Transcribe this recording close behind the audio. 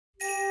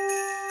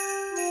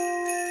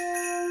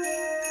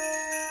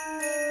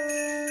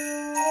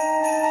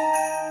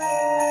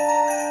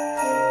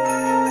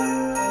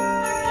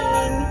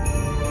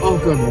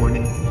good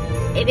morning.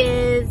 It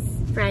is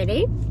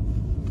Friday.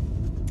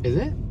 Is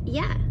it?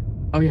 Yeah.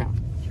 Oh yeah.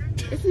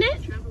 Isn't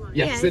it?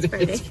 Yes, yeah,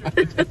 it's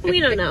Friday. We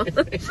don't know.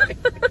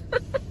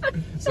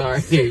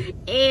 Sorry.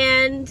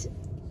 And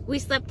we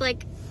slept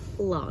like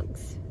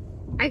logs.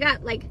 I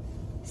got like,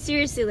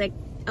 seriously, like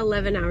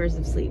 11 hours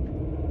of sleep.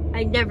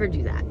 I never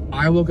do that.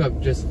 I woke up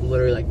just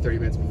literally like 30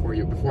 minutes before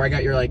you. Before I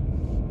got your 30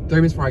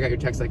 minutes before I got your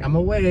text like, I'm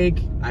awake.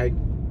 I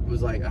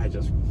was like, I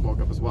just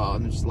woke up as well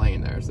and just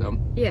laying there, so.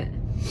 Yeah.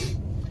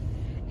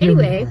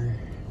 Anyway,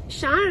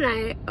 Sean and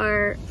I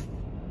are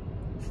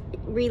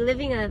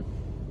reliving a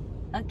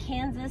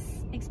Kansas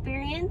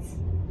experience.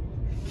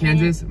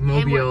 Kansas,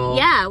 Mobile.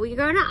 Yeah, we're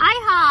going to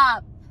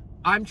IHOP.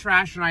 I'm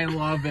trash and I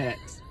love it.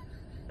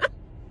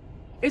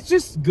 It's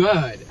just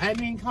good. I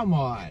mean, come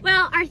on.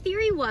 Well, our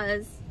theory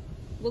was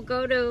we'll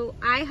go to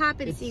IHOP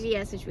and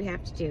CVS, which we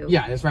have to do.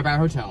 Yeah, it's right by our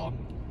hotel.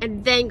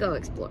 And then go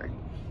explore.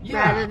 Yeah.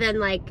 Rather than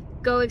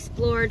like go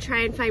explore,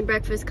 try and find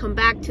breakfast, come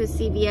back to a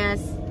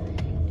CVS.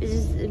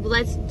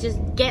 Let's just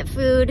get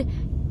food,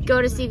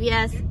 go to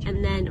CVS,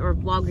 and then, or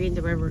Walgreens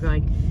or wherever we're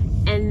going,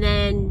 and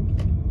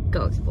then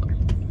go explore.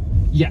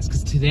 Yes,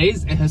 because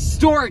today's a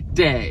historic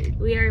day.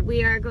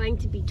 We are going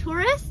to be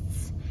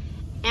tourists,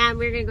 and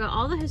we're going to go to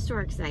all the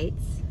historic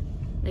sites,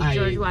 like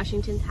George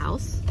Washington's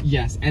house.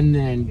 Yes, and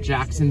then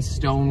Jackson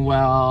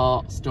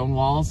Stonewall.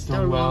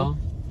 Oh,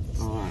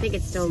 I think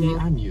it's Stonewall.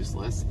 See, I'm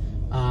useless.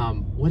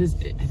 What is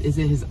it? Is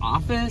it his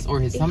office or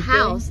his something?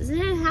 House. Isn't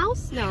it a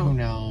house? No. I don't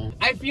know.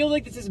 I feel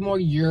like this is more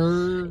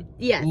your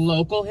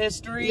local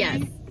history.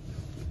 Yes.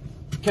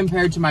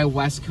 Compared to my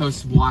West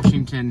Coast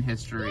Washington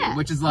history,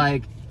 which is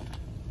like,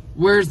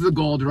 where's the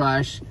gold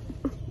rush?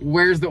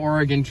 Where's the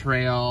Oregon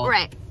Trail?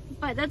 Right.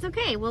 But that's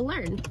okay. We'll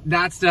learn.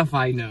 That stuff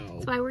I know.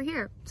 That's why we're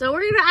here. So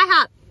we're going to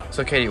IHOP.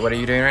 So Katie, what are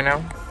you doing right now?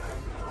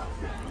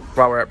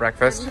 While we're at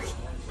breakfast?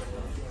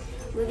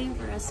 Looking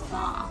for a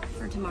spa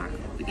for tomorrow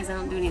because I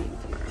don't do anything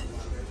tomorrow.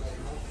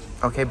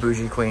 Okay,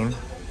 bougie queen.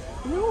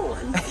 No,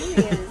 I'm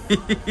serious.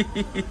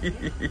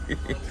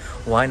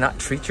 Why not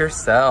treat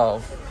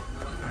yourself?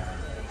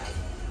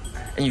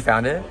 And you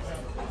found it?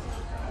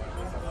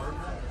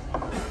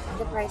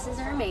 The prices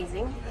are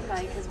amazing,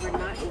 probably because we're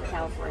not in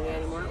California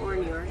anymore or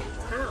New York.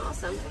 It's kind of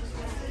awesome.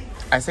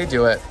 I say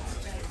do it.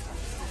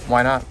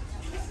 Why not?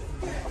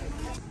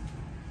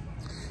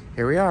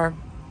 Here we are.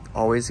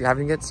 Always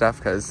having to get stuff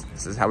because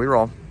this is how we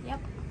roll. Yep.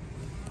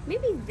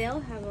 Maybe they'll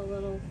have a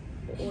little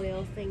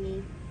oil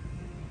thingy.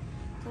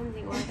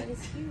 Something oil that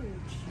is huge.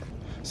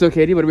 So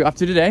Katie, what are we off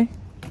to today?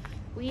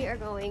 We are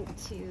going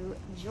to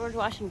George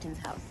Washington's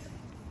house.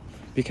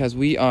 Because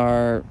we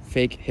are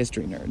fake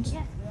history nerds.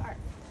 Yes, we are.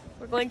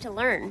 We're going to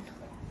learn.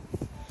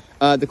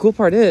 The cool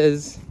part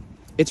is,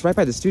 it's right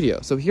by the studio.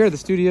 So here are the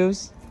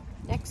studios.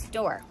 Next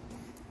door.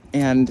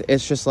 And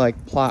it's just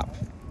like plop.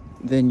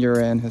 Then you're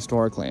in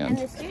historic land.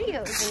 And the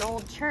studio is an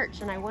old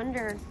church, and I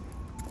wonder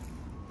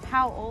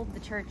how old the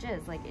church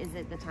is. Like, is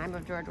it the time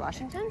of George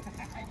Washington?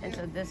 And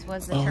so this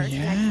was the church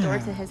next door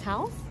to his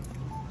house?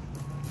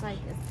 Like,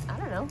 I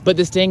don't know. But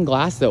the stained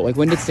glass, though, like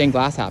when did stained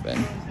glass happen?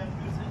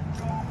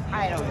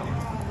 I don't know.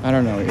 I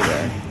don't know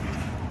either.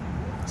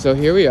 So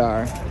here we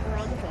are. We're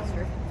on the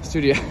poster.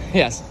 Studio,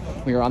 yes,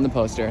 we are on the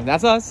poster.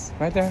 That's us,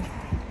 right there.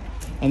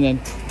 And then,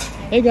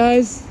 hey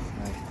guys.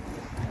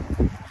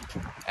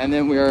 And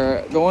then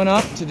we're going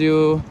up to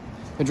do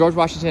the George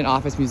Washington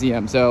Office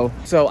Museum. So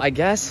I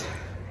guess,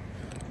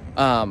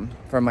 from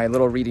my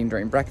little reading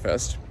during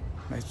breakfast,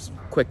 my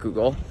quick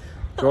Google,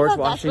 George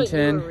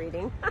Washington. That's what you were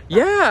reading.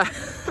 Yeah.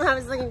 I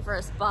was looking for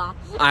a spa.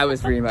 I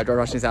was reading about George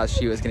Washington's house.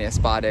 She was getting a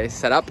spa day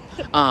set up.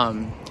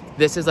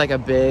 This is like a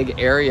big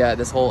area.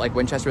 This whole, like,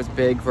 Winchester was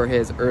big for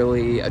his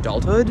early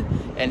adulthood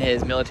and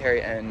his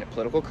military and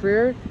political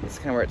career. This is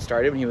kind of where it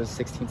started when he was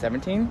 16,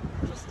 17.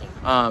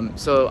 Interesting.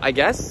 So I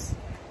guess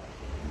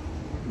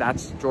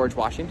that's George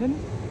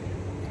Washington.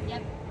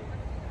 Yep.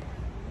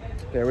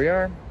 There we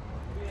are.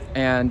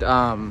 And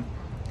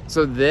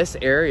so this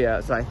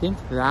area, so I think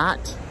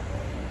that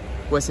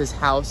was his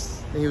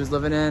house that he was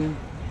living in.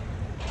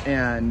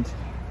 And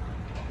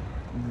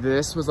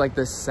this was like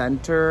the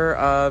center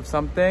of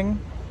something.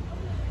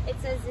 It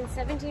says in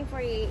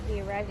 1748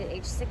 he arrived at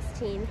age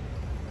 16,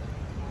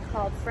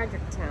 called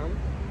Fredericktown.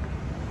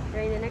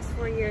 During the next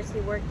 4 years he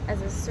worked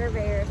as a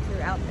surveyor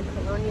throughout the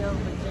colonial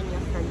Virginia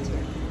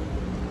frontier.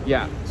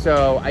 Yeah,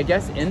 so I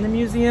guess in the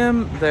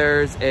museum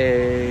there's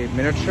a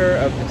miniature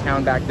of the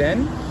town back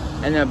then,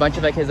 and then a bunch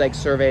of like his like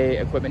survey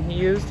equipment he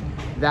used.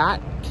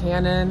 That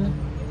cannon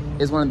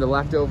is one of the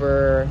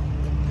leftover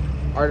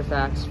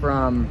artifacts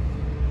from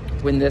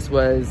when this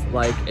was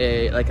like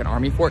an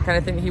army fort kind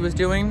of thing that he was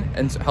doing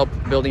and help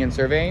building and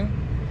surveying.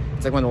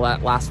 It's like one of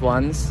the last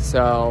ones,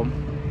 so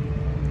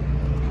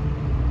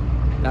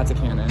that's a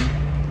cannon.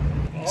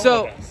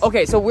 So,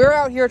 okay, so we're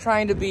out here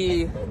trying to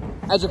be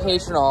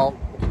educational,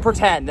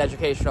 pretend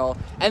educational,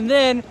 and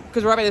then,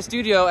 because we're right by the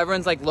studio,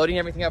 everyone's like loading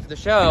everything up for the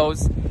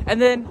shows,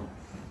 and then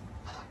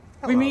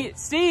we meet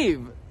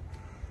Steve.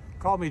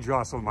 Call me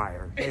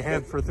Drosselmeyer. They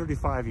have for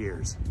 35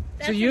 years.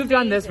 So you've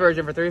done this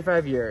version for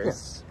 35 years.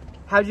 Yes.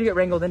 How'd you get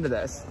wrangled into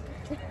this?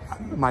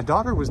 My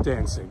daughter was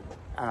dancing.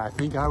 I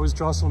think I was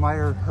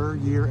Drosselmeyer her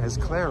year as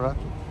Clara.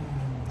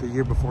 The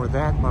year before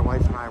that, my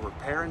wife and I were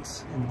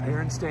parents in the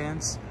parents'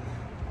 dance.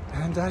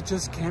 And I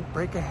just can't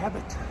break a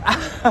habit.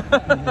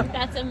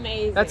 That's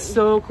amazing. That's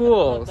so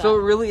cool. So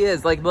it really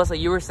is, like, Melissa,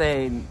 you were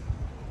saying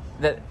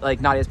that, like,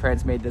 Nadia's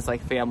parents made this,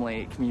 like,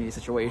 family community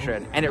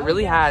situation. And it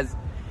really has.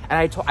 And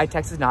I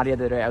texted Nadia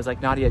the other day. I was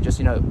like, Nadia, just,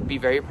 you know, be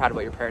very proud of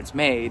what your parents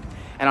made.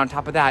 And on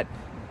top of that,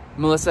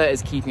 Melissa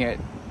is keeping it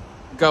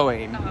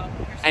going.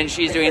 And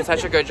she's doing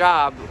such a good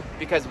job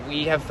because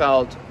we have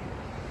felt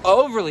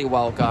overly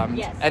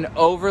welcomed and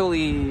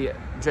overly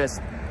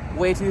just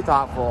way too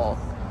thoughtful.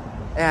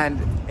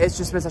 And it's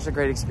just been such a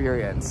great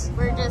experience.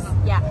 We're just, it's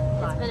been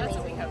That's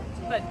what we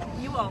hoped. But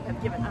you all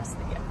have given us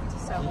the gift,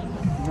 so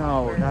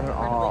No, not at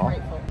all.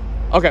 grateful.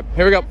 Okay,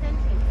 here we go.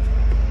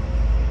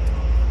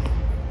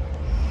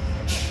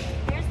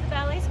 Here's the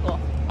ballet school.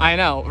 I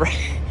know,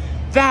 right?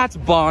 That's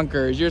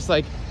bonkers. You're just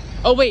like,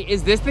 oh wait,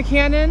 is this the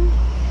cannon?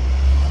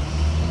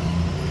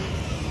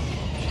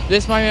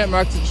 This monument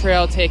marks the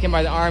trail taken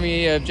by the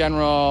army of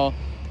General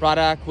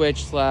Braddock,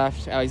 which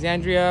left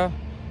Alexandria,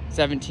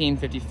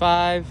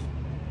 1755.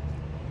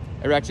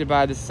 Erected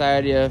by the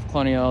Society of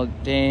Colonial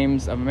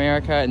Dames of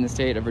America in the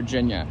state of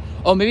Virginia.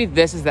 Oh, maybe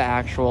this is the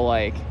actual,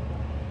 like,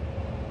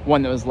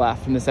 one that was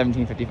left from the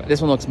 1755. This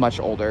one looks much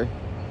older.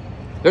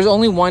 There's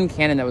only one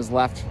cannon that was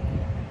left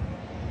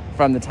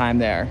from the time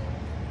there.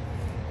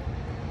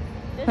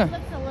 This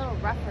looks a little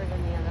rougher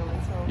than the other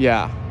one, so.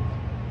 Yeah.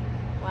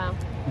 Wow.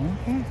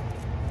 Okay.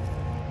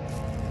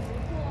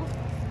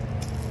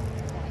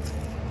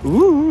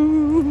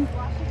 Ooh.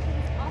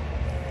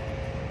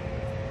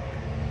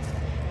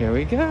 Here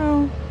we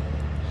go.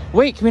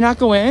 Wait, can we not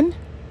go in?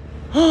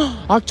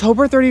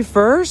 October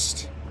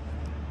 31st?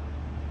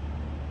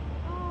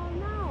 Oh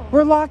no.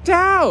 We're locked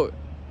out.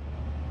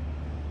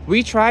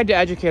 We tried to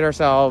educate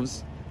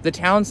ourselves. The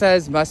town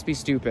says must be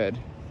stupid.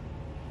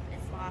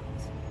 It's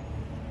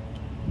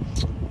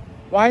locked.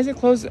 Why is it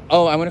closed?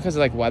 Oh, I wonder because of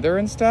like weather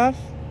and stuff?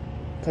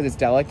 Because it's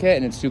delicate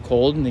and it's too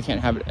cold and they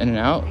can't have it in and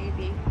out?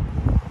 Maybe.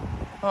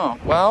 Oh,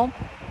 well.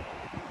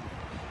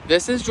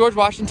 This is George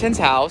Washington's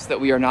house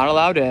that we are not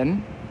allowed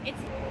in.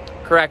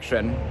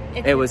 Correction,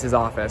 it was his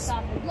office.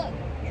 Look.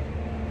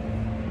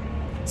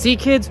 See,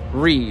 kids,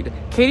 read.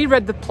 Katie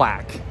read the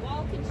plaque.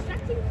 While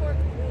constructing Fort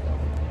Greely,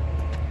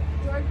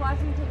 George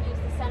Washington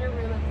used the center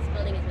room of this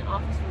building as an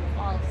office from the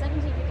fall of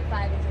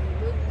 1755 until he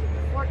moved to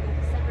the fort in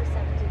December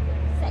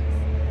 1756.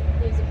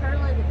 He was a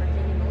colonel in the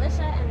Virginia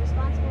militia and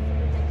responsible for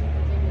protecting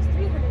Virginia's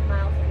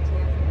 300-mile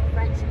frontier from the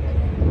French and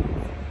Indians.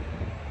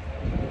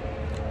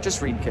 Just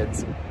read,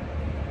 kids.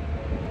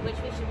 Which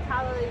we should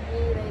probably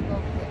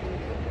relabel the Indian.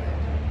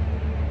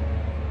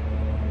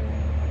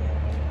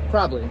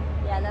 Probably.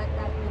 Yeah, that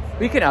makes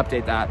We can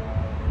update that.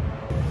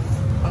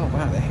 Oh,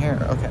 wow, the hair.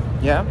 Okay.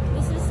 Yeah?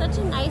 This is such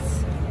a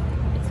nice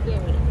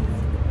experience.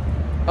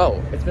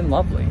 Oh, it's been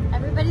lovely.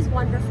 Everybody's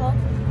wonderful.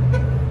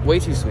 Way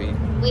too sweet.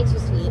 Way too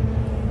sweet.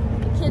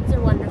 The kids are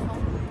wonderful.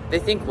 They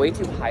think way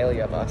too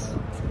highly of us.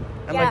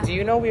 I'm Yeah. like, do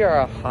you know we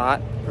are a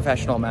hot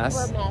professional mess?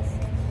 We're a mess.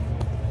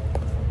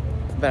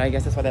 But I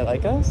guess that's why they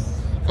like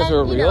us? Because And,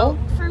 we're you real? know,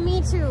 for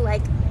me too,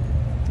 like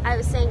I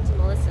was saying to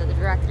Melissa, the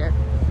director,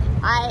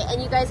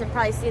 and you guys have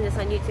probably seen this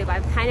on YouTube, I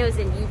kind of was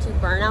in YouTube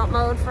burnout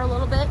mode for a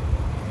little bit.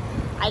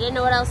 I didn't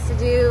know what else to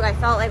do. I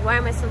felt like, why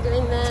am I still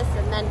doing this?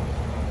 And then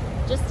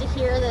just to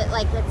hear that,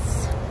 like,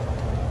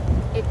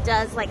 it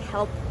does, like,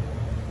 help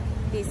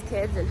these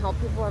kids and help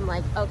people, I'm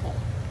like, okay.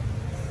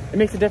 It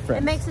makes a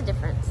difference. It makes a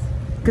difference.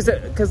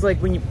 Because like,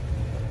 when you...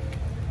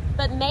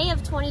 But May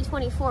of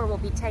 2024 will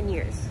be 10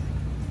 years.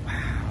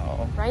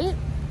 Wow. Right?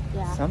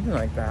 Yeah. Something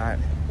like that.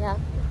 Yeah.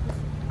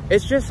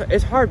 It's just,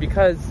 it's hard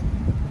because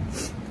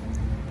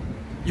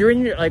you're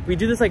in your, like, we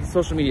do this, like,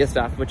 social media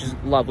stuff, which is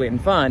lovely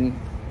and fun,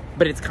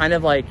 but it's kind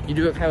of like, you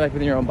do it kind of like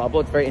within your own bubble.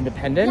 It's very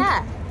independent.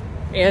 Yeah.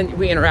 And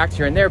we interact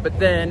here and there, but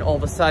then all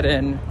of a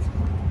sudden,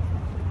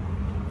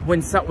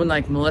 when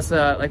like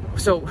Melissa, like,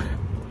 so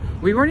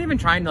we weren't even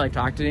trying to like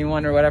talk to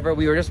anyone or whatever.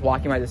 We were just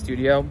walking by the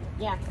studio.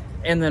 Yeah.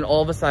 And then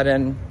all of a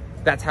sudden,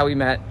 that's how we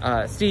met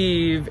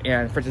Steve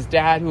and Fritz's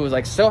dad, who was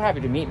like so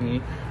happy to meet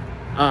me.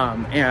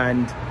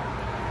 And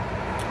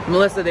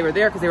Melissa, they were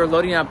there because they were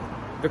loading up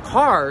the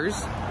cars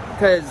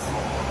because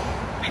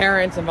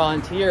parents and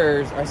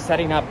volunteers are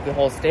setting up the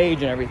whole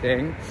stage and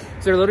everything.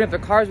 So they're loading up the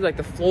cars with like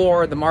the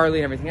floor, the Marley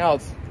and everything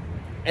else.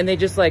 And they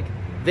just like,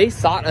 they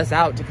sought us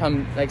out to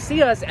come like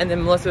see us. And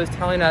then Melissa was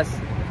telling us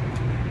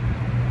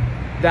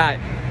that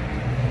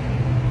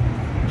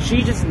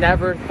she just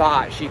never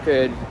thought she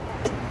could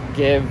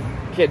give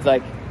kids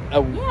like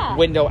a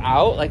window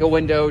out, like a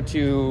window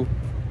to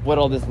what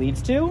all this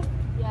leads to.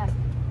 Yeah.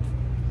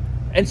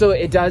 And so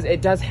it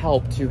does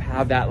help to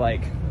have that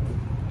like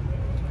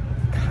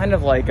kind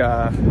of like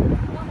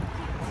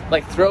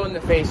throw in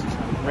the face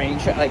rain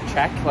check, like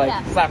check,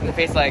 like slap in the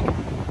face, like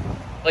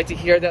to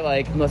hear that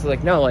like Melissa's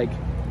like, no, like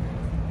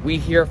we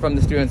hear from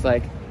the students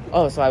like,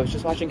 oh, so I was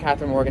just watching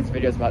Kathryn Morgan's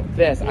videos about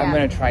this. I'm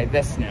gonna try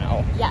this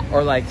now. Yeah.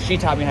 Or like she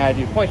taught me how to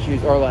do point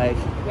shoes, or like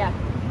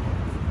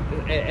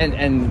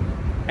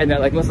and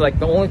that like most of like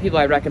the only people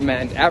I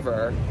recommend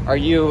ever are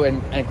you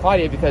and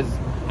Claudia, because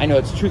I know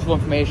it's truthful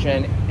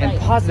information and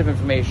positive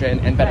information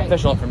and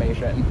beneficial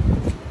information.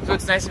 So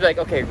it's nice to be like,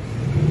 okay,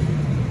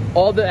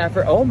 all the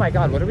effort. Oh my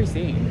God, what are we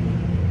seeing?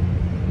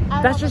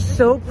 That's just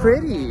so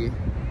pretty.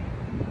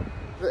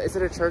 Is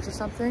it a church or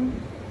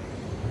something?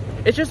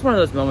 It's just one of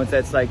those moments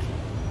that's like,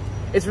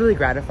 it's really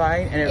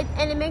gratifying,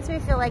 and it makes me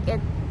feel like yeah,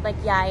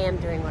 I am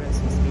doing what I'm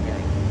supposed to be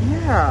doing.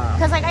 Yeah.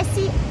 Because like I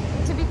see,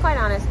 to be quite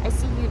honest, I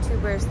see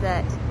YouTubers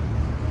that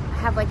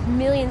have like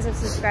millions of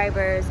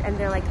subscribers and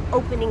they're like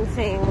opening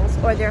things,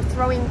 or they're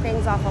throwing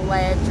things off a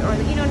ledge, or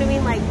you know what I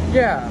mean? Like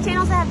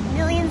channels that have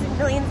millions and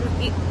millions of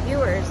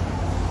viewers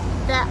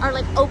that are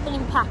like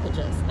opening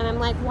packages, and I'm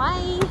like,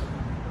 why?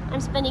 I'm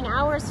spending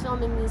hours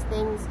filming these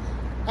things,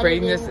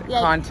 creating this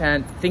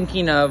content,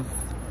 thinking of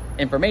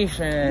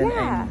information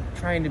and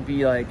trying to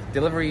be like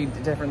delivery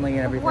differently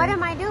and everything. What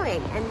am I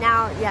doing? And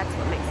now that's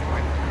what makes it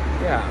work.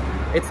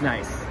 Yeah, it's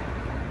nice.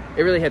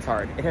 It really hits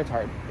hard. It hits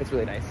hard. It's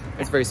really nice.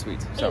 It's very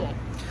sweet. So, anyway,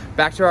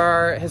 back to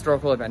our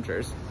historical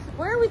adventures.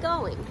 Where are we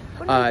going?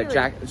 What are we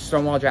doing?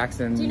 Stonewall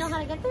Jackson's. Do you know how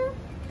to get there?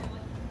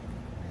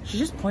 She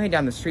just pointed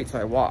down the street, so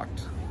I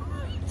walked.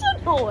 I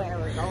don't know where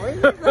we're going.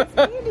 It looks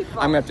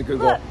beautiful. I'm gonna have to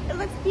Google. Look, it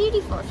looks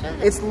beautiful.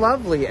 It's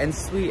lovely and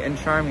sweet and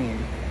charming.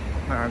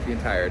 My arm's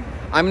getting tired.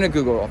 I'm gonna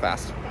Google real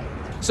fast.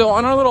 So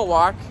on our little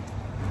walk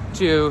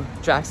to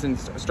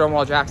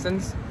Stonewall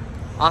Jackson's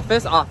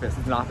office.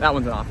 That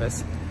one's an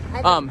office.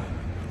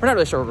 We're not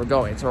really sure where we're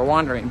going, so we're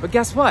wandering. But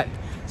guess what?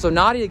 So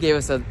Nadia gave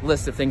us a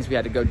list of things we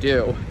had to go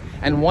do.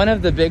 And one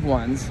of the big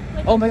ones,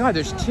 oh my God,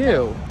 there's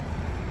two.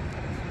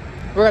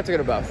 We're gonna have to go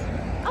to both.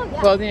 Oh,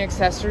 yeah. Clothing,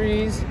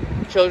 accessories,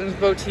 children's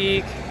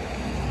boutique,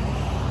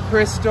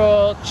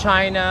 crystal,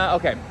 china.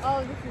 Okay.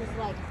 Oh, this is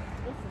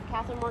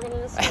Kathryn Morgan in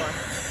a store.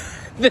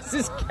 This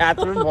is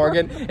Kathryn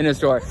Morgan in a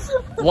store.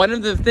 One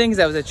of the things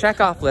that was a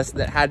checkoff list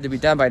that had to be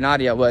done by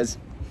Nadia was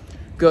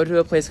go to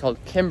a place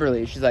called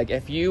Kimberly. She's like,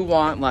 if you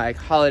want like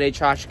holiday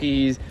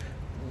tchotchkes,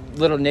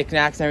 little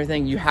knickknacks and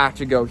everything, you have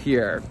to go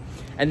here.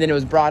 And then it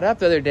was brought up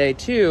the other day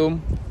too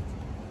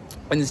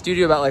in the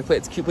studio about like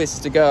it's cute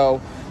places to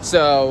go.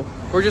 So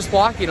we're just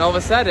walking, all of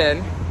a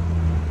sudden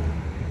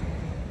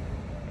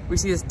we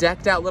see this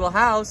decked out little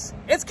house.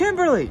 It's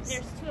Kimberly's.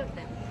 There's two of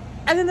them.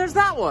 And then there's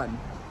that one.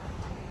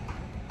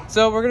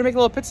 So we're gonna make a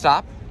little pit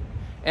stop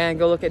and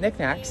go look at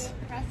knickknacks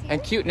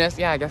and cuteness.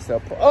 Yeah, I guess so.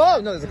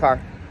 Oh no, there's a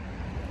car.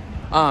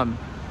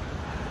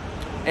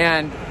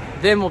 And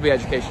then we'll be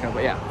educational,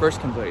 but yeah, first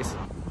Kimberly's.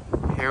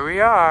 Here we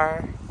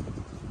are.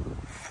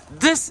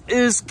 This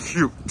is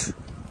cute.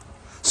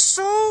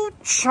 So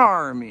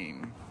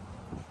charming.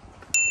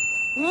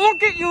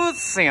 Look at you,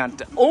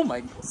 Santa. Oh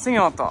my,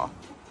 Santa.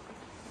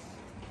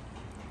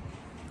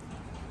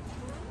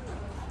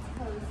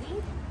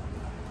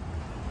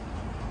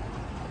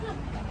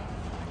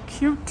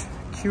 Cute,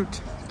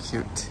 cute,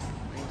 cute.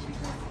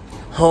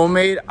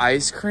 Homemade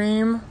ice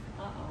cream.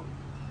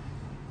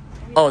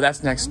 Oh,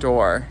 that's next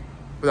door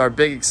with our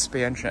big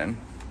expansion.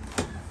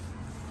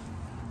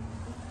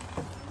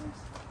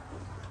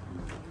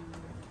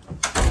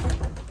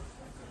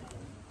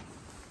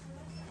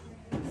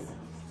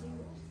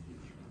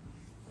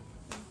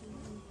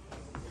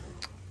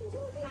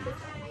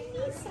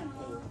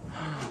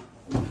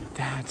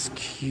 That's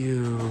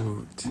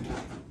cute.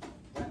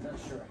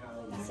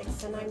 6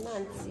 to 9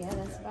 months. Yeah,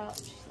 that's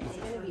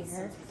gonna be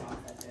her.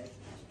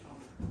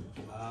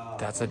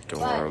 That's But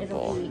it'll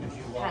adorable. be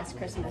past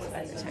Christmas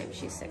by the time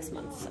she's 6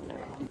 months, so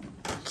never mind.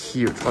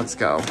 Cute. Let's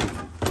go.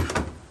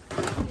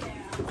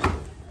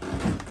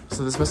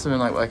 So this must have been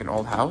like an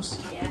old house?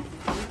 Yeah.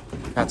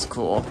 That's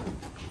cool.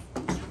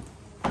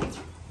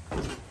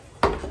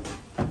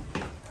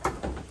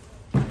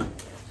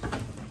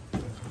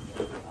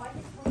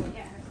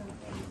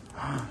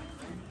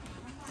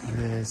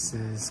 This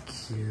is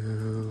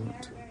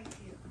cute.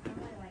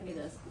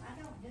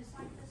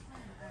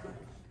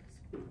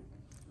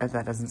 If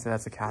that doesn't say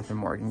that's a Kathryn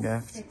Morgan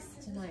gift. 6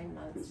 to 9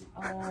 months.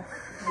 Oh, I might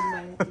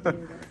have to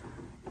do this.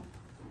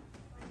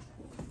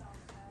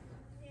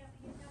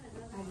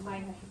 I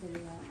might have to do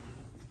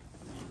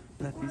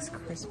that. Leffy's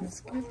Christmas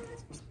gift.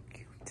 That's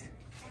cute.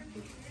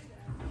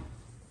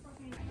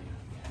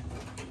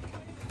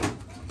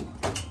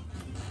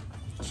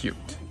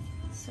 Cute.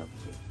 So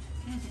cute.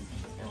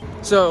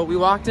 So we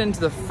walked into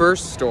the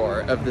first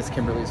store of this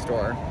Kimberly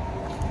store.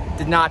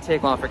 Did not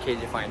take long for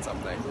Katie to find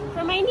something.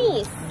 For my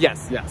niece.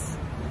 Yes, yes.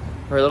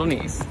 Her little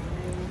niece.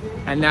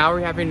 And now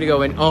we're having to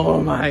go in,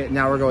 oh my,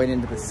 now we're going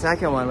into the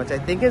second one, which I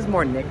think is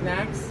more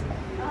knickknacks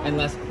and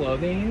less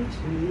clothing.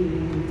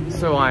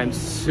 So I'm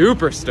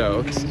super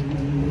stoked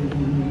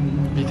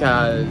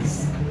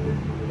because,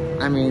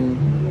 I mean,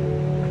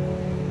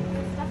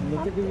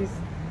 look at these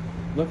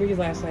Look at these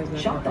last size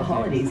Nutcracker. Shop the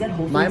holidays at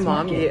Whole Foods My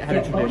mom Market. had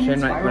a Get tradition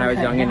bunions, when I was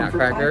young in firework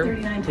Nutcracker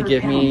 $5.39 to per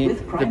give me pound with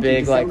the crunch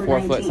big like December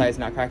 4-foot 19th. size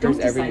Nutcrackers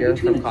Don't every decide year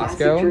between from a classic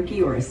Costco.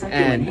 turkey or a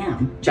succulent ham.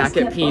 And Just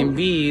back at get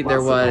P&B both.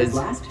 there While supplies was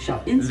last,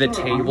 shop in the store or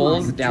tables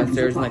online.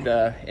 downstairs in Terms like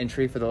apply. the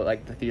entry for the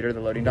theater, the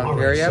loading dock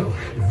Alright, area, so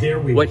there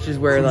we which go. is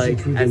where like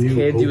Cruising through as the new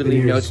kids you would leave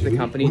open-air notes to the suite.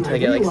 company When to I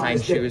get like signed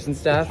realized that shoes and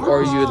stuff,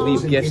 or you would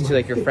leave gifts to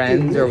like your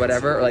friends or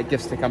whatever, or like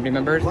gifts to company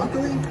members.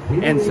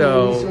 And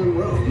so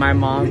my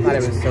mom thought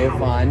it was so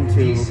fun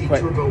to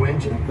put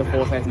the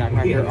full-size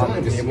Nutcracker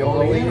on the table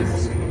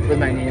always with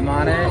my name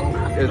on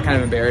it. It was kind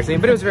of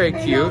embarrassing, but it was very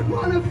cute.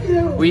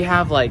 We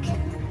have like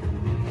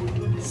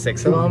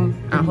 6 of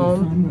them at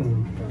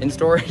home in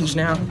storage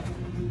now.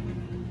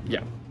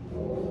 Yeah.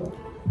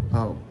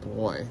 Oh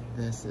boy,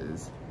 this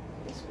is,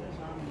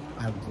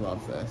 I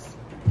love this.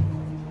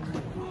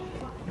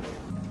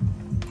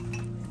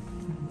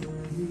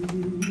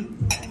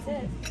 That's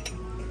it.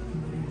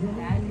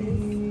 That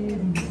is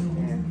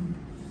it.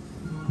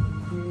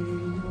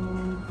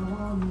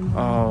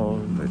 Oh,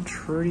 the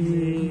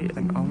tree,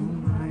 and oh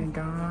my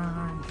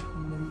god.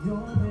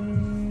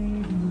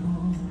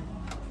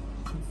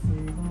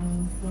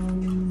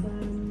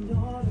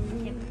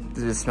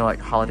 Does it smell like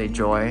holiday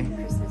joy?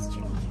 Christmas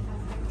tree.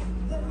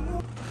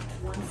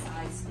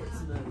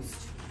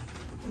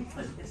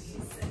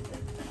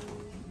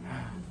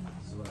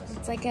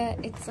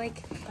 It's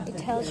like it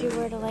tells you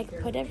where to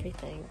like put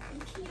everything.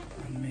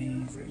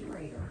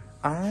 Amazing.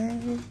 I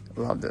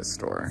love this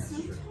store.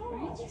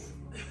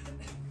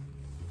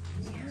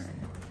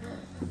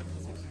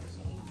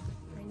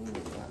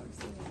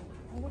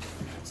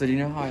 So do you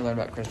know how I learned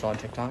about Crystal on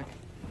TikTok?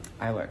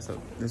 I learned,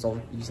 so there's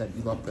all, you said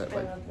you love the,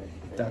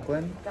 like,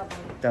 Dublin?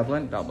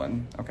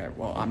 Dublin. Okay,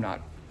 well, I'm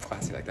not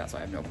classy like that, so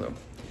I have no clue.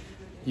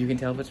 You can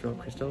tell if it's real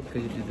crystal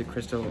because you do the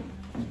crystal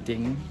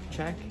ding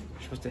check.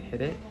 You're supposed to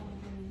hit it.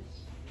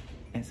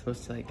 And it's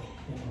supposed to like,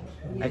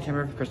 I can't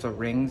remember if crystal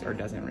rings or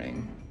doesn't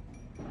ring.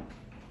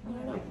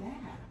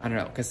 I don't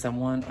know, because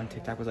someone on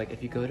TikTok was like,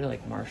 if you go to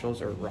like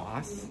Marshall's or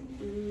Ross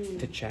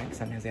to check,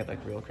 sometimes they have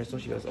like real crystal.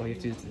 She goes, all you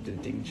have to do is do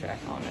the ding check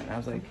on it. And I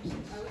was like,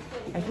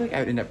 I feel like I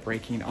would end up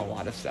breaking a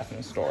lot of stuff in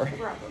a store.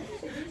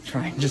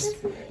 Trying just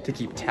to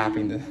keep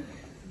tapping the...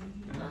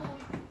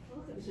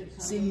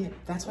 See,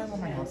 that's what I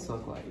want my house to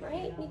look like.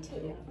 Right? Me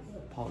too.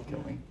 Paul would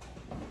kill me.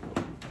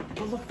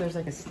 Oh look, there's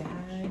like a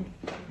stag.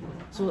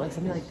 So like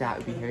something like that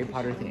would be Harry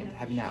Potter themed.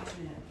 Having that,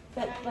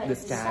 the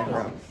stag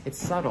row. It's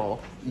subtle.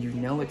 You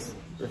know it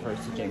refers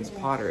to James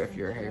Potter if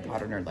you're a Harry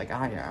Potter nerd like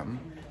I am.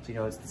 So you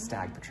know it's the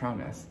stag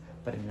Patronus.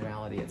 But in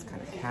reality, it's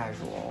kind of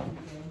casual.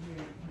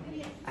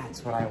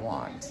 That's what I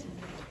want.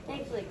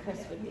 Thankfully,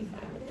 Chris would be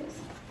fine with this.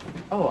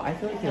 Oh, I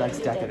feel like he likes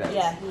decadence.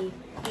 Yeah, he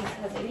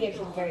actually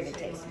has very good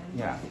taste.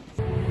 Yeah.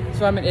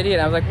 So I'm an idiot.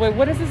 I was like, wait,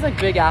 what is this like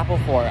Big Apple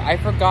for? I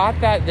forgot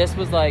that this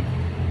was like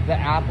the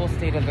apple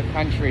state of the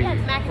country. Yeah,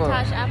 it's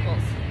Macintosh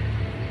apples.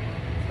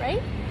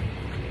 Right?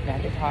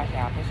 Macintosh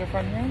apples are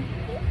from here?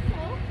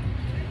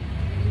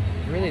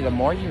 Really, the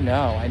more you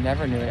know. I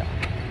never knew it.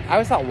 I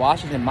always thought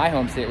Washington, my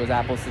home state, was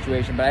Apple's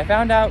situation, but I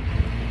found out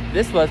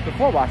this was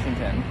before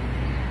Washington.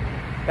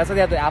 That's why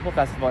they have the Apple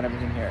Festival and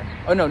everything here.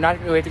 Oh no,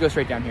 not, we have to go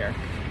straight down here.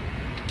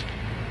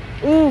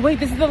 Ooh, wait,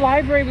 this is the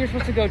library we were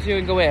supposed to go to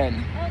and go in.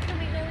 Oh, can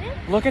we go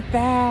in? Look at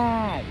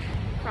that.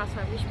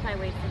 Crosswalk. We should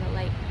probably wait for the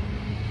light.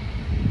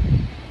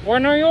 We're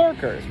New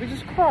Yorkers. We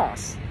just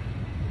cross.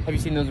 Have you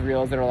seen those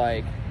reels that are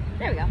like,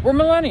 There we go. we're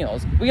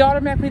millennials. We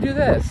automatically do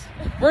this.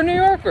 We're New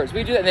Yorkers.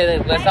 We do that. They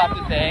list off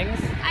the things.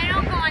 I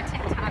don't go on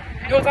TikTok.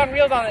 No, it's on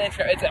reels on the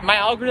intro. My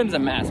algorithm's a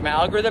mess. My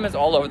algorithm is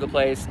all over the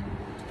place.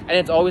 And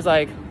it's always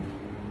like,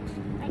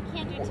 I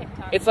can't do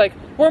TikTok. it's like,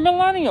 we're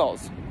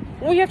millennials.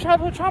 We have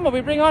childhood trauma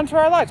we bring onto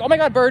our lives. Oh my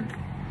God, bird.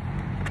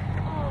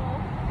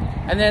 Oh.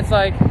 And then it's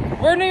like,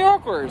 we're New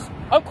Yorkers.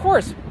 Of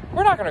course,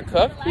 we're not gonna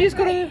cook. We just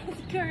go to...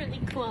 It's currently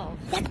closed.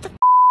 What the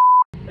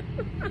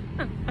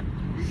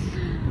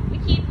We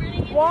keep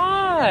running into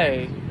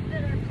Why? things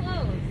that are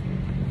closed.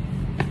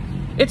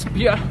 It's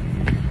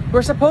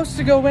we're supposed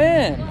to go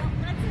in. Well,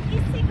 let's at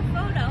least take a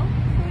photo.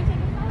 Can we take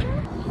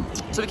a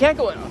photo? So we can't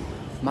go in.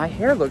 My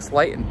hair looks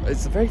light and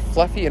it's very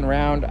fluffy and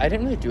round. I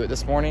didn't really do it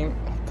this morning.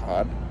 Oh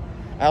God.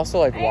 I also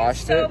like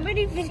washed I have it. so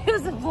many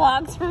videos of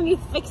vlogs from you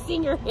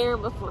fixing your hair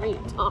before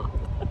you talk.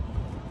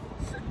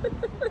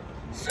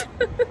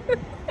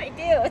 I do.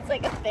 It's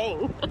like a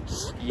thing.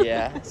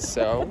 Yeah,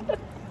 so.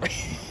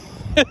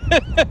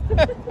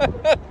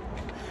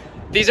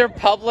 These are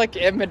public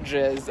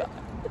images.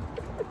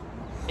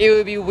 It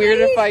would be weird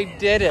if I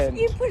didn't.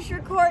 You push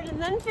record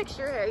and then fix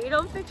your hair. You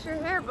don't fix your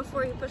hair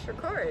before you push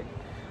record.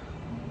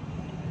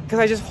 Because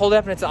I just hold it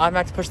up and it's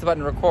automatic to push the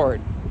button to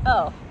record.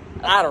 Oh.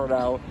 I don't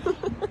know.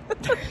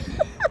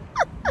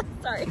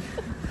 Sorry.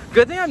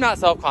 Good thing I'm not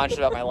self-conscious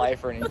about my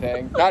life or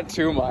anything. Not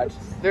too much.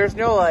 There's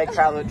no like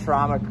childhood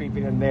trauma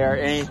creeping in there or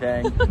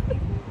anything.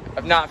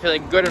 I'm not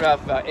feeling good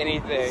enough about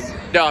anything.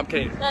 No, I'm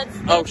kidding.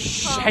 Oh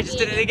shh! I just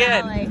did it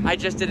again. Ballet. I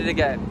just did it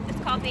again. It's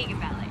called vegan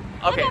ballet.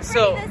 Okay, Look how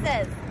so pretty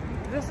this is.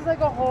 this is like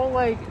a whole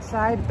like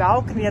side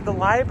balcony at the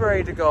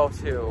library to go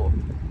to.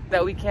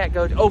 that we can't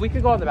go to. Oh, we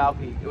could go on the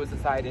balcony. It was a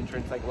side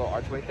entrance, like a little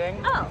archway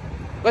thing. Oh.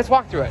 Let's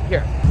walk through it.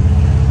 Here.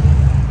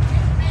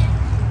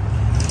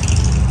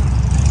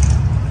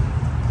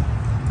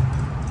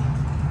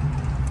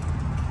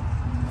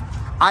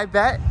 I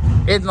bet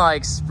in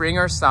like spring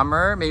or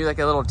summer, maybe like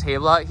a little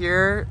table out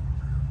here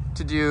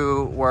to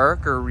do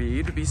work or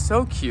read would be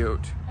so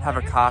cute. Have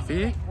a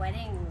coffee. Like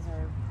weddings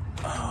or.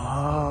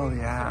 Oh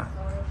yeah.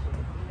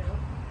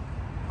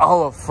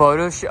 Oh, a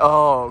photo shoot.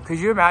 Oh, could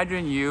you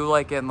imagine you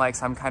like in like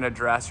some kind of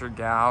dress or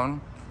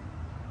gown?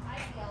 I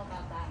feel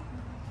about that.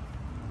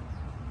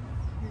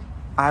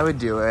 I would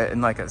do it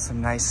in like some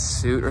nice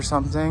suit or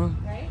something.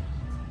 Right?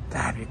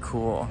 That'd be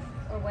cool.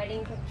 Or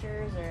wedding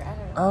pictures or I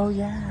don't know. Oh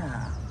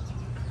yeah.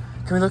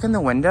 Can we look in the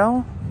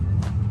window?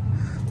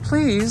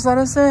 Please let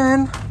us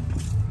in.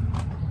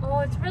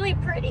 Oh, it's really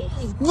pretty.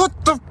 What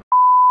the?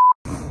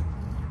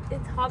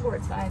 It's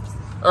Hogwarts vibes.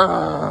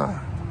 Ugh.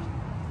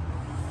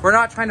 We're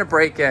not trying to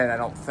break in, I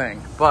don't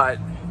think, but.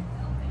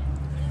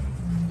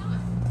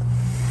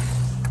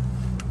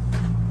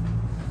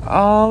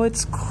 Oh,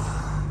 it's cool.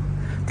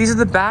 These are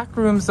the back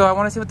rooms though. I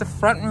want to see what the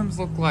front rooms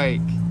look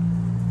like.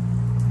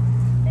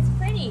 It's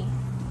pretty.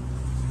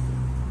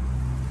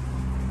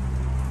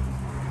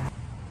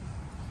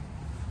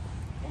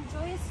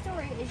 Enjoy a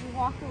story as you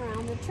walk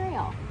around the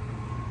trail.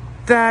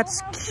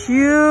 That's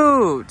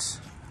cute.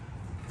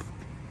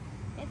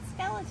 It's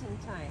skeleton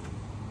time.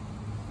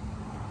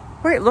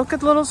 Wait, look at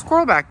the little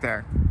squirrel back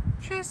there.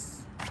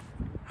 She's.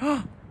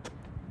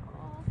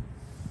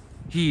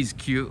 He's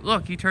cute.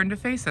 Look, he turned to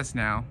face us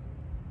now.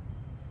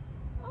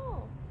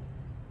 Oh.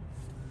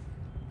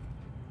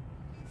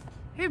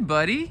 Hey,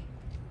 buddy.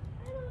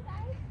 Hello,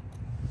 guys.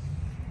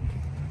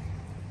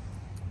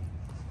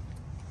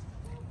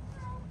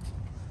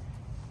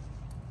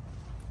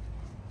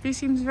 He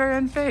seems very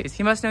unfazed.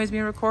 He must know he's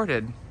being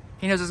recorded.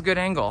 He knows his good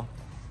angle.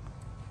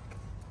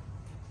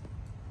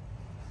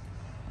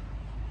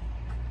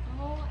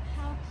 Oh,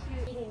 how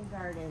cute. Eating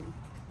garden.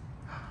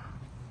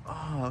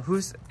 Oh,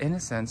 who's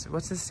Innocence?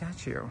 What's this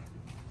statue?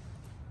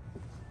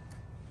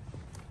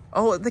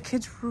 Oh, the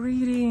kid's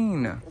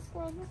reading. The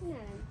squirrel's looking at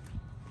him.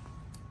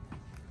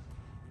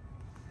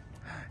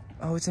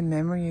 Oh, it's a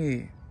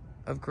memory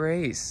of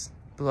Grace,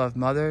 beloved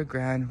mother,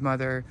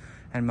 grandmother,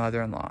 and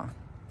mother-in-law.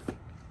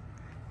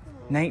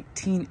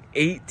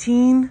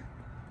 1918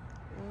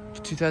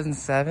 to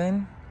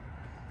 2007.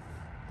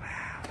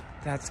 Wow,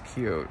 that's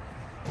cute.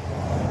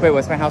 Wait,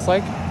 what's my house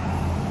like?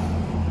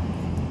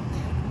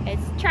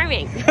 It's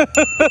charming.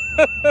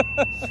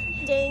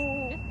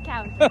 Ding,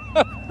 count.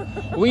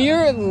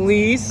 We're at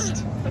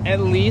least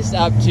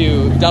up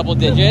to double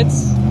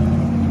digits.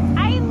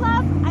 I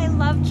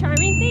love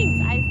charming things.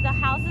 The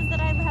houses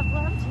that I have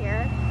loved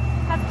here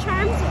have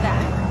charm to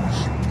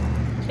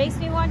them. Makes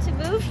me want to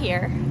move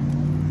here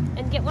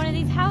and get one of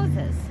these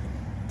houses.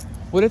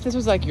 What if this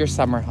was like your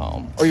summer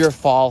home or your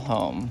fall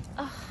home?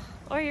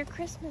 Or your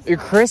Christmas Your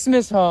home.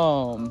 Christmas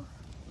home.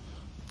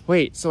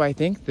 Wait, so I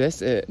think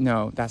this is,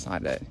 no, that's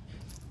not it.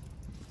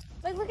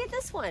 Like, look at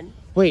this one.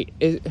 Wait,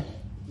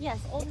 Yes,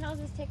 old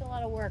houses take a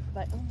lot of work,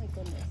 but oh my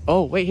goodness.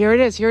 oh, wait, here it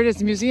is,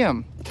 the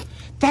museum.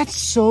 That's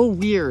so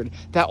weird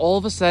that all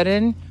of a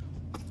sudden,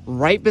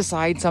 right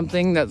beside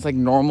something that's like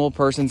normal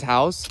person's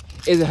house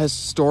is a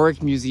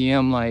historic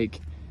museum,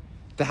 like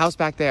the house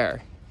back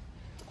there.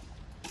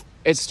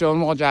 It's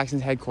Stonewall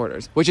Jackson's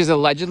headquarters, which is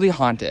allegedly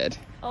haunted.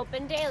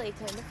 Open daily,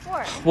 10 to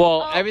 4.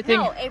 Well, everything...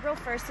 No, April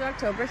 1st to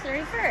October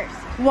 31st.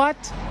 What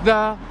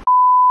the...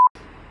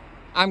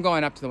 I'm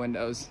going up to the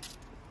windows.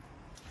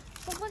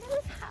 But look at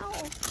this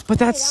house. But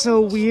that's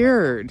so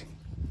weird.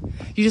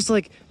 You just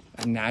like,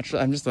 I'm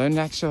just learning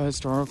natural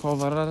historical,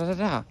 blah, blah, blah, blah,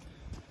 blah.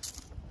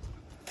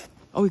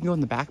 Oh, we can go in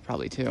the back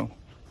probably too.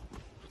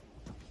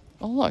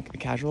 Oh look, a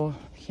casual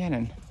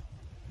cannon.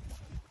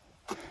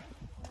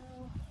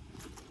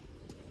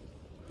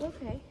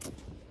 Okay.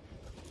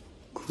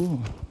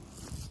 Cool.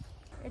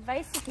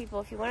 Advice to people,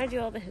 if you want to do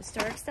all the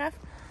historic stuff,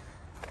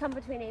 come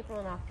between April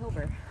and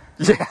October.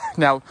 Yeah,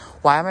 now,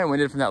 why am I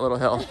winded from that little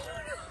hill?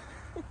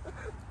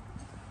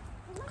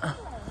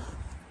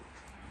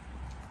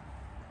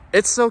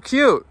 It's so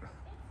cute.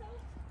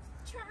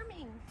 It's so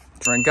charming.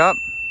 Drink up.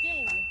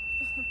 Ding.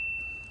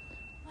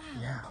 Wow.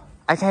 Yeah.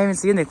 I can't even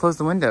see and they closed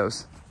the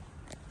windows.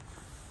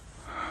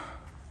 I'm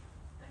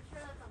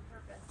sure that's on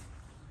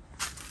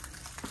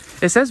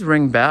purpose. It says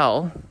ring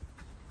bell.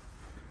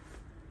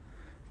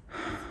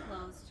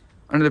 Closed.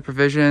 Under the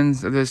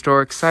provisions of the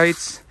Historic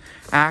Sites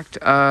Act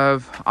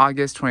of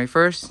August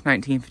 21st,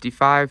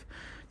 1955,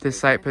 this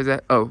site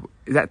possess... Oh,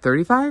 is that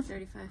 35?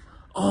 35.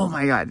 Oh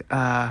my God.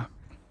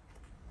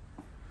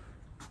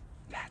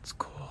 That's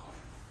cool.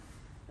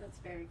 That's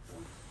very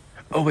cool.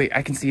 Oh wait,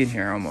 I can see in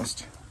here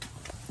almost.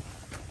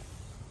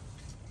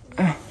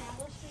 I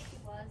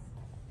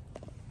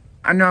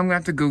know I'm gonna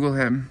have to Google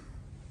him.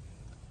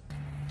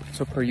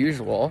 So per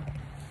usual,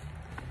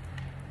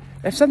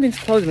 if something's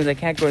closed, means I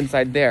can't go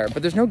inside there,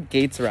 but there's no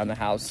gates around the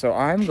house, so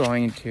I'm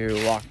going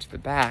to walk to the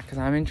back because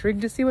I'm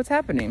intrigued to see what's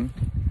happening.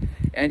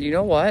 And you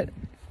know what?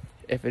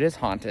 If it is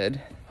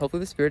haunted, hopefully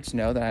the spirits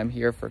know that I'm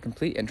here for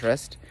complete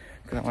interest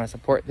because I want to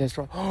support this.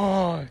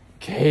 Oh,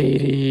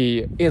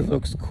 Katie, it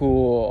looks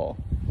cool.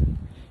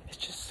 It's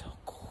just so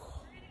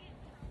cool.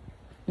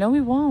 No,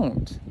 we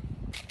won't.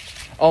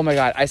 Oh my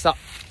God, I saw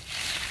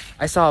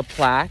a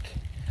plaque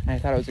and I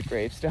thought it was a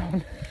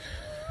gravestone.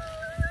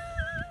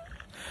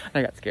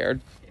 I got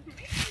scared.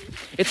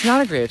 It's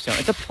not a gravestone,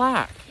 it's a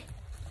plaque.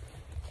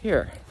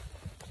 Here.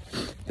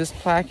 This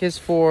plaque is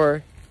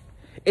for,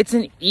 it's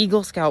an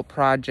Eagle Scout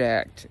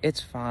project. It's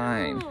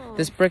fine. Oh.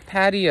 This brick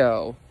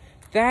patio.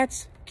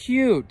 That's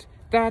cute.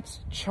 That's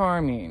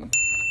charming.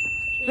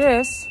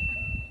 This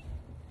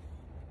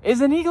is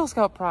an Eagle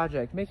Scout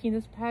project, making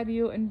this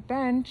patio and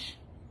bench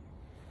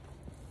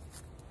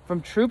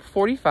from Troop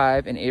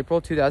 45 in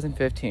April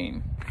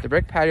 2015. The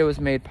brick patio was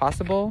made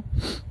possible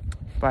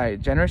by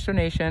generous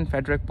donation,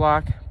 Frederick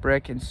Block,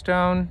 brick and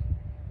stone.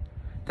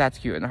 That's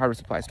cute, in the hardware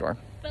supply store.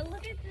 But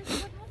look at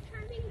this, look how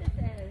charming this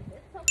is.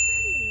 It's so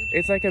pretty.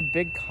 It's like a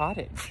big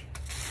cottage.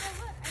 Oh,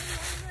 look,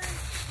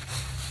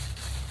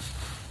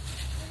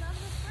 I love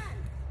the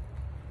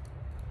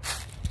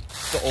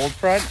front. The old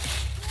front?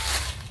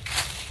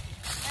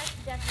 That's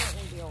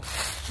definitely the old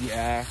front.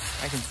 Yeah,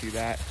 I can see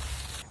that.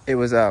 It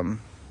was, There's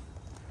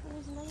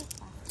another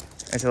spot.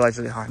 it's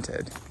allegedly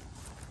haunted.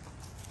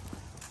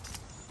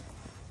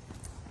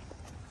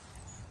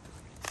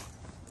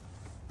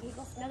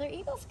 Another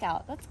Eagle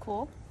Scout. That's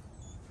cool.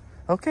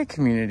 Okay,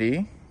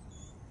 community.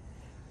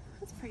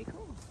 That's pretty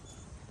cool.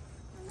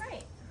 All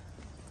right.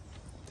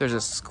 There's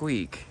a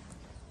squeak.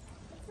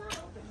 It's not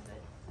open,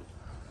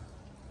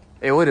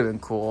 but It would have been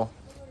cool.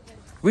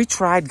 We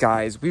tried,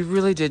 guys. We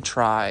really did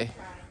try.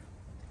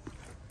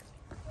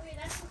 okay,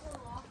 that's a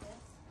little office.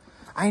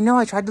 I know,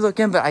 I tried to look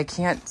in, but I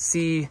can't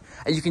see.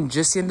 You can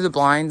just see into the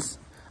blinds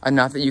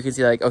enough that you can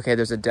see, like, okay,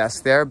 there's a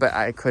desk there, but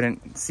I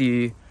couldn't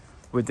see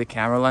with the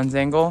camera lens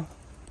angle.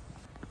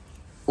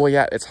 Well,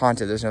 yeah, it's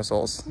haunted. There's no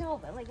souls. No,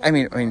 but like. I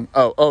mean,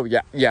 oh,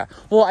 yeah.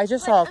 Well, I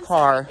just saw a I'm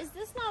car. sorry, is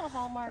this not a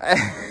Hallmark?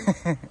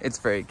 It's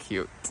very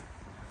cute.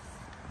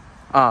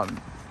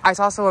 I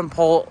saw someone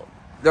pull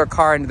their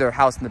car into their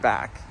house in the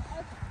back.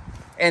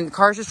 And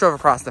cars just drove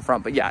across the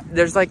front. But yeah,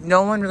 there's like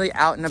no one really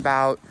out and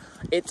about.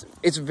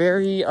 It's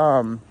very,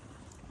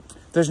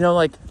 there's no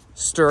like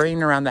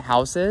stirring around the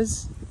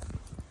houses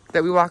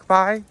that we walk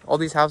by. All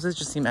these houses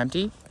just seem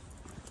empty.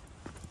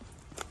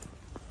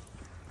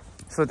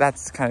 So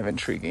that's kind of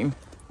intriguing.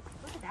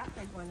 Look at that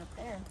big one up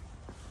there.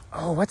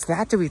 Oh, what's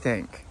that, do we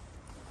think?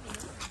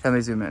 Let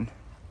me zoom in.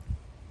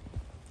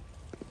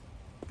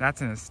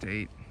 That's an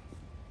estate.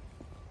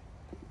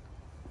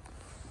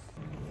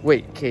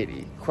 Wait,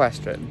 Katie,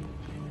 question.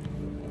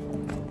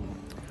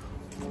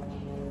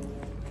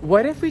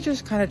 What if we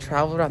just kind of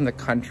traveled around the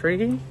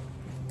country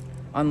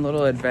on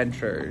little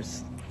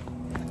adventures?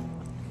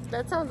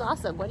 That sounds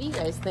awesome. What do you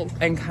guys think?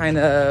 And kind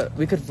of,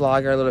 we could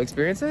vlog our little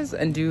experiences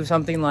and do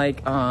something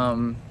like,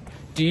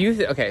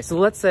 okay, so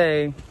let's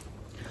say,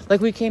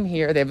 like we came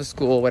here, they have a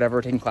school, whatever,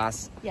 we're taking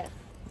class. Yes.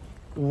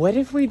 What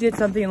if we did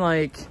something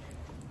like,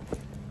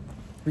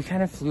 we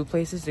kind of flew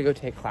places to go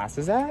take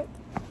classes at?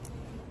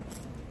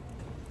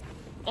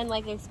 And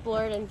like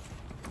explored and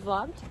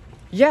vlogged?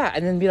 Yeah,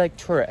 and then be like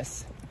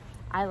tourists.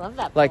 I love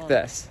that plan. Like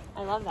this.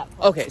 I love that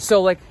plan. Okay,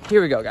 so like,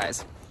 here we go,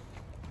 guys.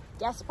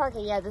 Guest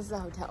parking, yeah, this is a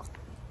hotel.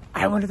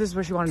 I wonder if this is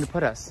where she wanted to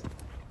put us.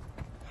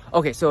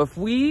 Okay, so if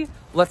we,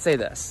 let's say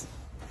this.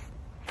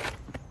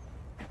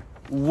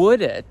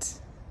 Would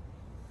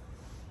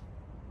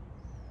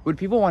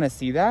people want to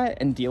see that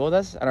and deal with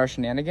us and our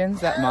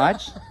shenanigans that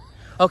much?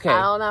 Okay.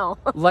 I don't know.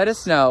 Let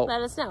us know.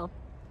 Let us know.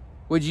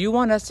 Would you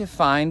want us to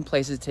find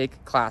places to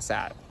take class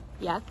at?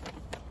 Yeah.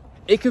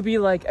 It could be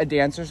like a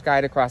dancer's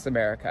guide across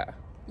America.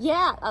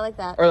 Yeah, I like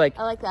that. Or like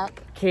I like that.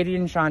 Katie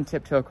and Sean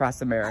tiptoe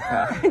across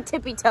America.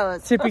 Tippy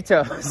toes. Tippy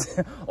toes.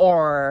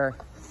 Or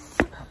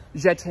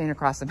jeting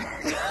across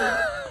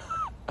America.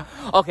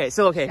 Okay,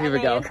 here we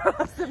go.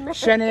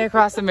 Chenet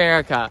across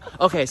America.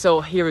 Okay,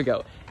 so here we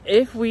go.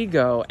 If we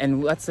go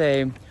and let's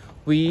say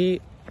we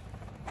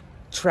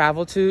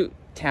travel to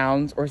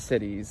towns or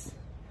cities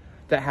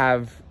that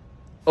have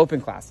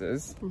open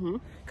classes,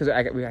 because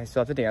I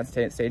still have to dance,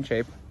 stay in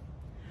shape.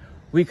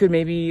 We could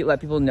maybe let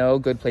people know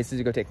good places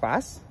to go take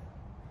class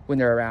when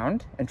they're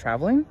around and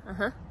traveling.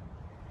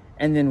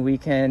 And then we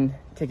can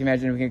take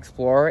advantage and we can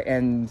explore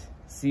and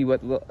see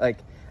what, like,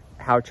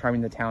 how charming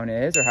the town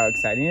is or how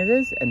exciting it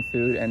is, and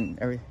food and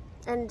everything.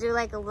 And do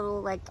like a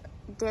little like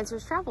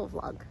dancers travel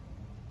vlog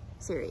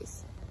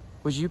series.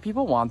 Would you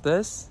people want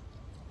this?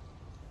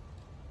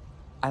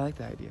 I like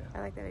that idea. I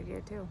like that idea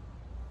too.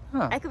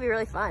 Huh. That could be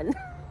really fun.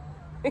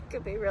 It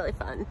could be really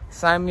fun.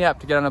 Sign me up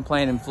to get on a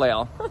plane and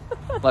flail.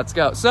 Let's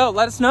go. So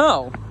let us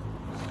know.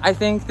 I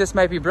think this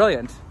might be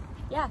brilliant.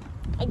 Yeah.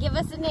 And give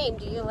us a name.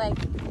 Do you like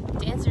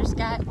Dancer's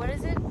Guide? What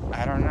is it?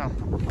 I don't know.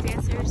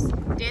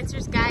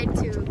 Dancer's Guide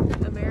to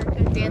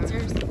America.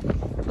 Dancers.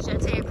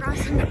 Jeté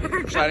across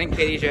America. Sean and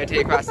Katie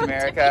jeté across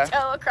America.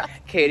 Tippy-toe across.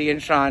 Katie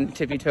and Sean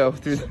tippy toe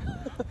through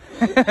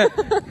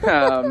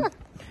the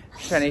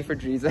Shani for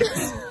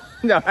Jesus.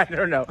 No, I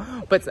don't know.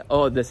 But,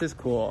 oh, this is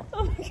cool.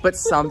 But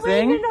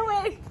something.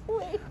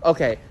 Wait.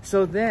 Okay,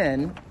 so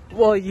then,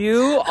 well,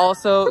 you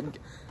also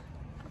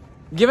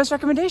give us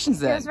recommendations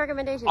then. Give us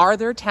recommendations. Are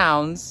there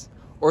towns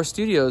or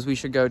studios we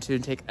should go to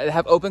and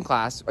have open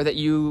class, or that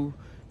you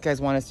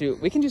guys want us to?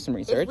 We can do some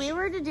research. If we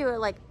were to do it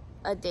like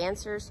a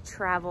dancer's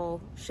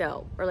travel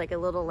show, or like a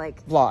little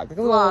like vlog, like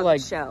a little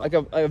like show, like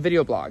a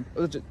video blog.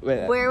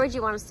 Where would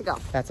you want us to go?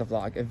 That's a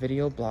vlog. A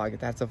video blog.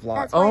 That's a vlog.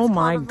 That's why oh it's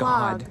my called a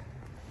god. vlog.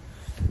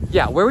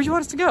 Yeah, where would you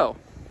want us to go?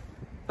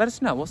 Let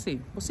us know. We'll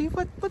see. We'll see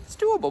what's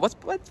doable.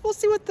 We'll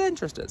see what the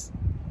interest is.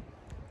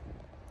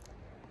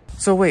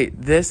 So wait,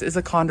 this is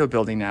a condo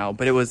building now,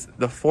 but it was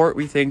the fort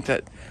we think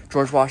that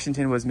George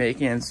Washington was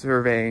making and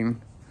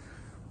surveying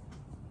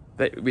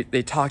that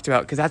they talked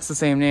about, because that's the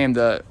same name,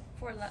 the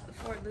Fort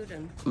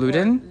Loudon.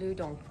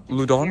 Loudon?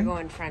 Loudon? You're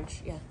going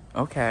French, yeah.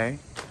 Okay.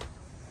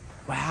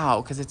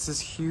 Wow, because it's this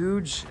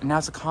huge, now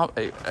it's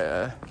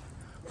a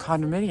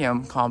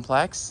condominium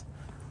complex,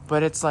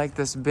 but it's like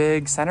this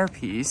big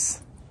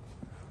centerpiece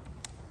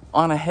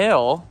on a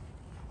hill.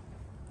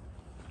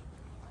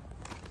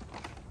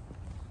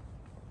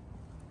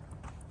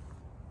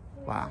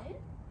 Wow.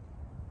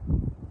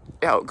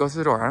 Yeah, go through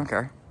the door. I don't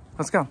care.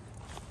 Let's go.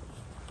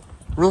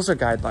 Rules are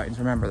guidelines.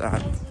 Remember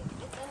that.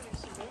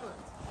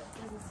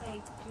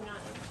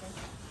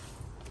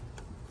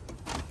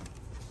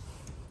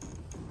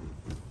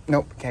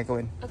 Nope, can't go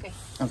in. Okay.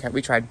 Okay,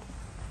 we tried.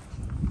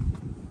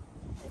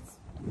 It's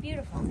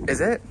beautiful.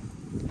 Is it?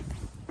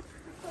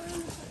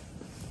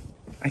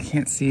 I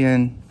can't see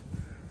in.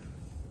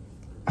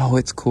 Oh,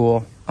 it's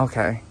cool.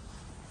 Okay.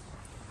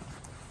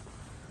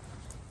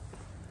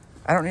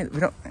 I don't need, we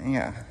don't,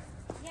 yeah.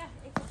 Yeah,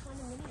 it's a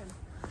condominium.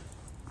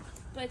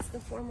 But it's the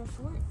former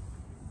fort.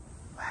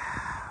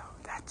 Wow,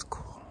 that's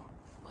cool.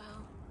 Wow.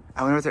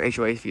 I wonder what their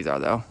HOA fees are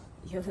though.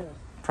 Yeah.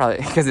 Probably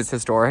because it's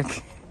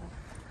historic.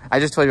 I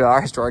just told you about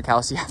our historic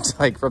house, you have to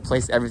like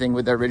replace everything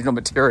with the original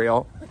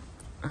material.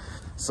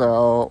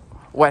 So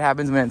what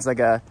happens when it's like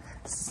a,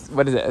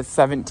 what is it, a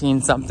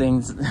 17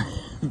 something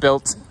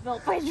built?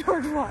 Built by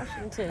George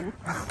Washington.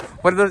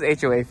 What are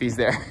those HOA fees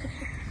there?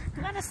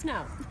 Let us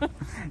know.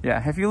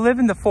 Yeah, if you live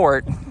in the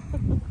fort,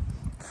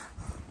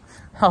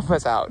 help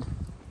us out.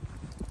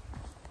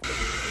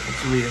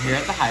 So we are here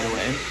at the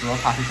Hideaway, a little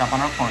coffee shop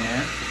on our corner.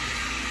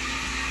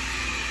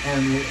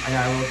 And I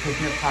got a little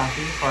picking up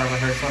coffee for our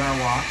rehearsal and our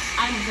walks.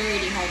 I'm very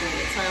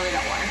dehydrated, so I really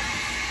got water.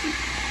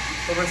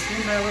 So we're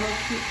sitting by a little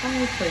cute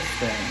fireplace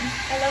thing.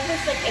 I love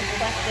this like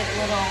eclectic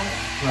little...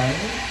 Right?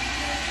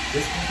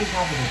 This coffee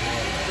shop is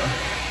adorable.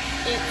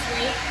 It's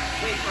sweet.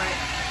 Wait for it.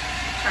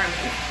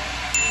 Charming.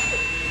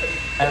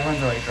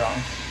 Everyone's already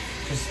drunk.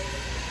 Just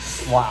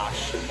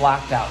slash.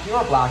 Blacked out. People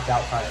are blacked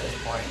out probably at this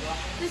point.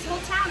 This whole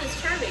town is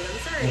charming,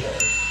 I'm sorry. It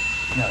is.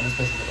 No, this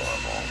place is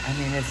adorable. I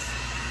mean, it's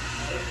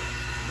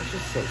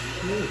just so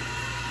cute.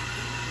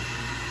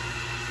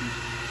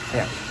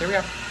 Yeah, here we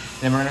are.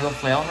 Then we're gonna go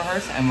flail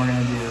rehearse, and we're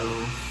gonna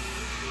do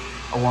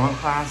a warm-up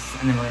class,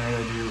 and then we're gonna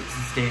go do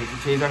stage.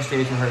 Today's our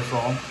stage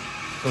rehearsal.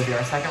 So it'll be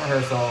our second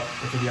rehearsal,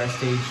 which will be our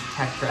stage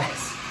tech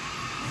dress,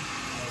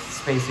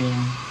 spacing,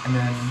 and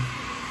then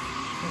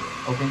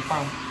opening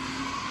file.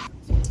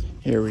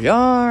 Here we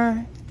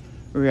are.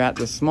 We're at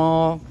the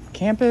small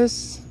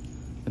campus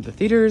that the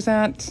theater is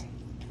at.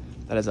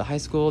 That is a high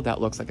school. That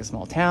looks like a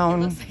small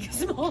town. It looks like a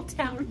small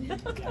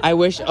town. I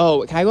wish,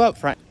 oh, can I go up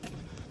front?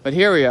 But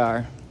here we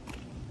are.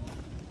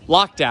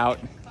 Locked out.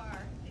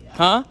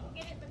 Huh?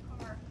 Get in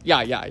the car.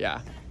 Yeah.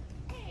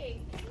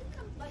 Hey, can you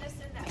come let us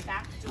in that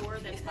back door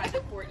that's by the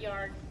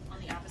courtyard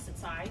on the opposite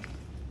side?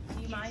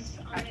 Do you mind?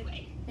 On my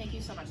way. Thank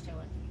you so much,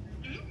 Taylor.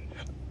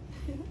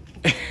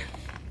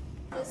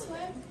 This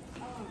way,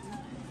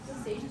 the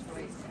stage is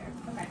right there.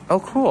 Okay. Oh,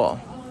 cool.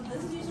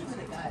 This is usually for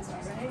the guys,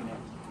 alright?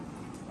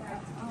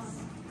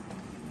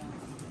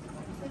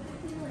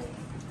 Typically, like,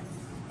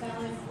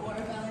 ballet 4,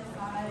 ballet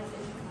 5,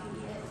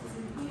 intermediate is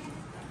in here.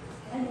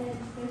 And then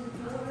there's a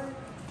door.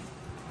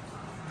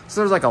 So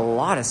there's like a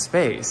lot of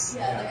space.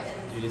 Yeah,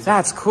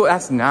 That's cool.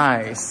 That's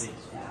nice.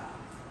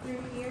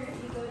 through here,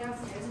 you go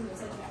downstairs and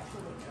there's like the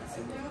actual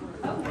dressing room.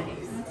 Oh,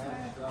 nice. And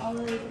that's where all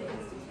of the things.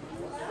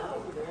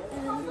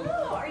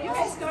 Hello, are you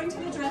guys going to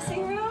the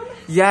dressing room?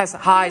 Yes.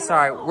 Hi.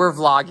 Sorry. We're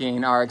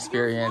vlogging our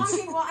experience.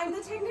 Okay, well, I'm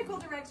the technical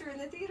director and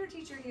the theater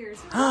teacher here.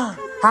 So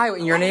Hi.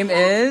 And your name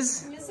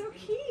is? Miss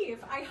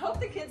O'Keefe. I hope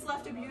the kids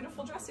left a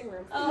beautiful dressing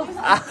room. Oh.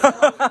 Let's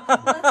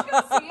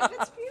go see if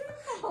it's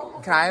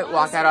beautiful. Can I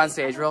walk out on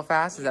stage real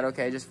fast? Is that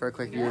okay? Just for a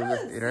quick view of the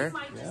theater?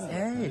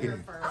 Hey.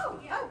 Oh,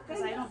 yeah,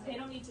 because they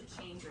don't need to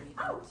change or anything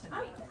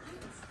tonight.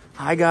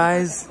 Hi,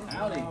 guys.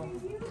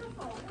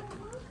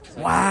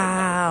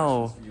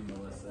 Wow.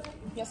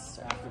 Yes,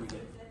 sir.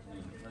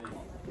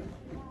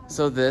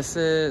 So this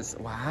is,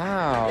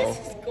 wow. This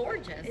is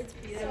gorgeous. It's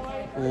beautiful.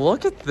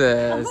 Look at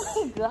this.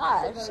 Oh my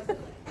gosh.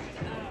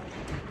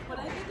 What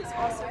I think is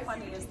also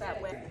funny is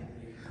that when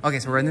Okay,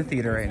 so we're in the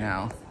theater right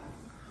now.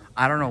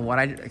 I don't know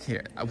what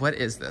here, what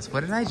is this? What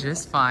did I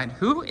just find?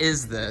 Who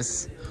is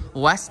this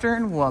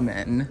Western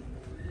woman?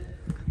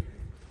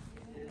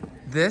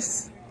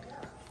 This,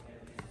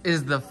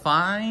 is the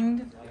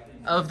find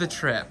of the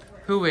trip.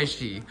 Who is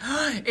she?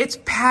 It's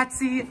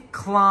Patsy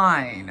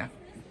Cline.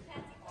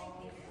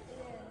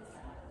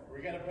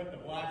 We gotta put the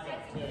black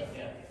up too.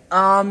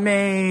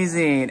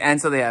 Amazing. And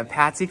so they have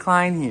Patsy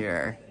Cline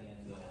here.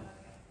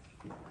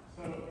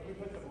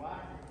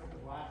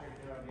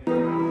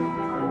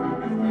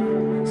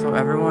 So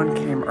everyone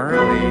came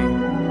early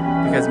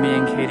because me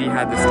and Katie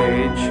had the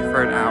stage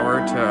for an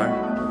hour to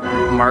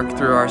mark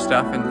through our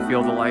stuff and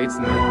feel the lights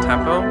and the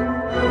tempo.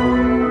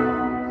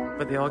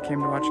 But they all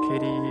came to watch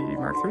Katie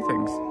mark through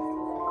things.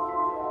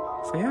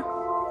 So yeah,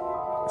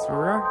 that's where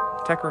we are.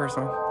 Tech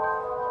rehearsal.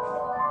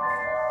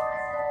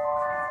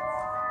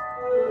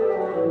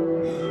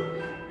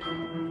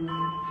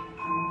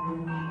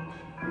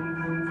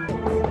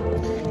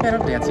 Yeah, I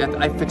don't dance yet.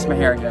 I fixed my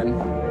hair again.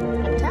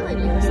 I'm telling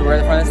you. So we're at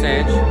the front of the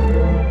stage.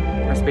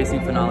 We're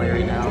spacing finale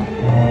right now.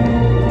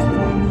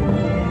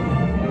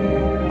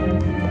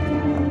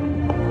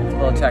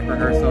 Little tech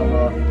rehearsal,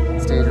 little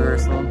stage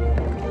rehearsal.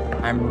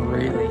 I'm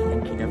really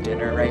thinking of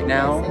dinner right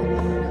now.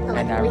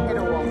 And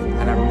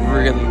I'm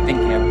really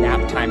thinking of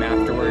nap time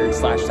afterwards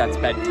 / that's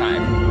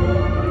bedtime.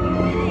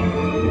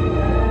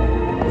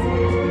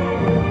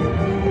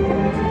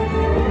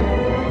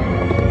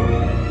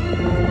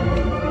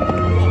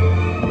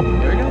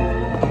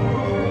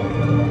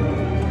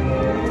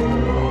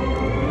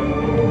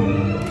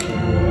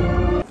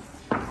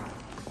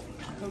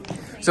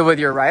 So with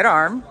your right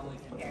arm,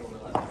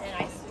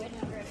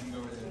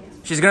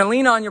 she's gonna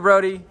lean on you,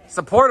 Brody.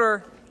 Support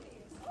her.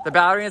 The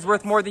ballerina is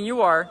worth more than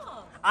you are.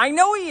 I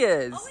know he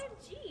is.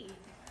 OMG.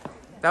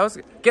 That was,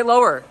 get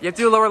lower. You have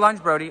to do a lower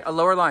lunge, Brody. A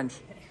lower lunge.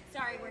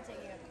 Sorry, we're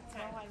taking a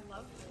time. I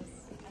love this.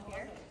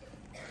 Here.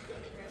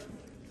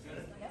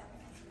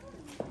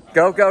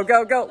 Go, go,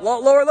 go, go.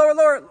 Lower, lower,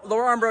 lower.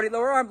 Lower arm, Brody.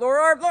 Lower arm, lower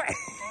arm, lower.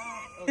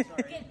 Get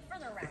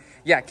further around.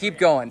 Yeah, keep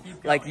going.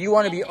 Like you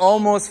want to be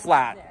almost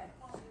flat.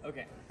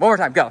 Okay. One more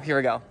time. Go. Here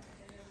we go.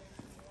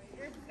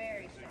 You're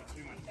very strong.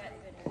 You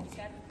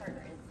got the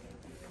partner in.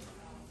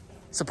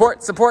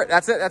 Support, support.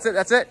 That's it. That's it.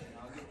 That's it.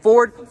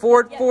 Forward,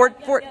 forward, forward,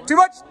 forward. Too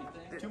much.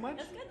 Too much?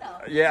 That's good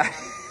though. Yeah.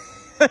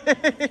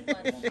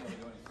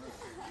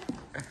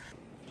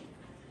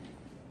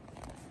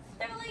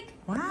 They're like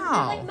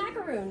Wow.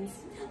 macaroons.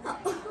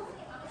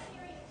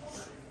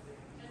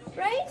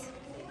 Right?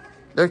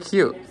 They're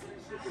cute.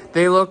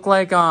 They look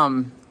like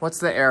what's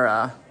the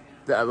era?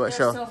 The They're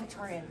show. so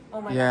Victorian.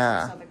 Oh my Yeah.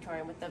 gosh, they're so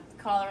Victorian with the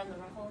collar and the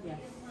ruffle. Yeah.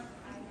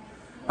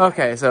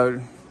 Okay,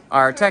 so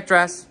our tech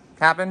dress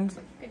happened.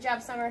 Good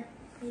job, Summer.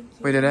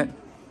 We did it.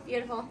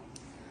 Beautiful.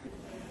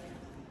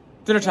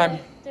 Dinner time.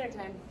 Dinner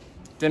time.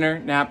 Dinner,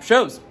 nap,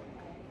 shows.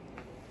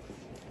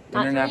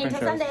 Not Dinner, nap, for me and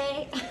until shows.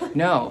 Sunday.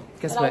 No.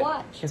 Guess But I'll what?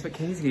 watch. Guess what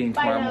Katie's eating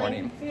Bye, tomorrow darling.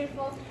 morning?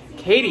 Beautiful.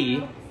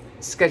 Katie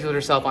scheduled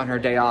herself on her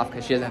day off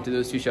because she doesn't have to do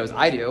those 2 shows.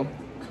 I do.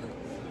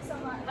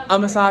 A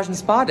massage and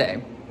spa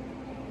day.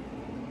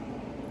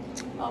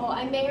 Oh,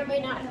 I may or may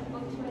not have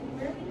booked for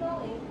where are we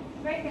going?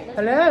 Right here.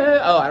 Hello.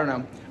 Oh, I don't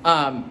know.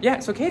 Yeah,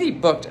 so Katie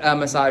booked a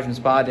massage and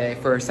spa day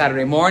for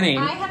Saturday morning.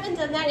 I haven't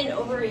done that in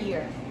over a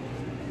year.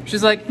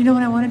 She's like, you know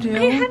what I want to do?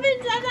 I haven't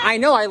done that. I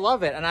know, I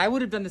love it. And I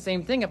would have done the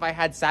same thing if I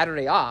had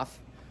Saturday off.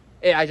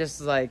 I just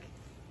like,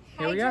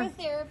 here we are.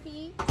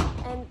 Hydrotherapy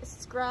and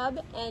scrub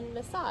and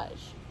massage.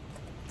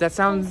 That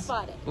sounds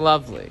Spot it.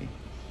 lovely.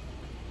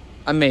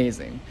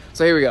 Amazing.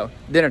 So here we go.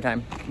 Dinner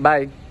time.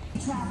 Bye.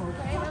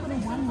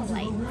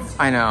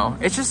 I know.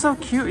 It's just so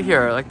cute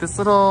here. Like this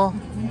little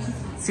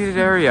seated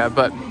area.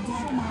 But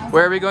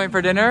where are we going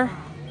for dinner?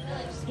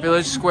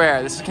 Village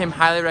Square. This came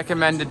highly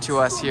recommended to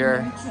us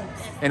here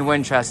in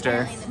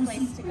Winchester.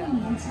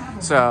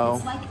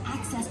 So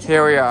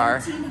here we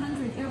are.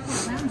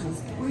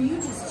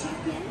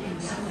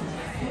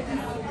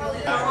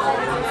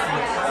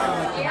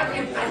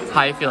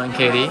 How you feeling,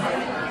 Katie?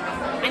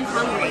 I'm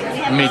hungry.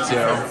 Me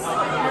too.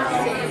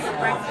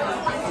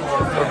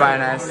 We're by a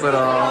nice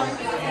little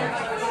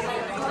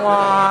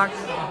clock.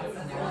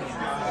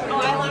 Oh,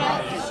 I want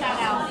to shout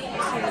out to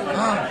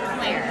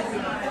Claire.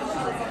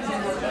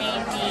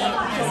 Made me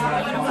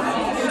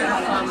sugar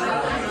plum.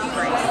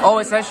 Oh,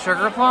 it says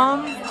sugar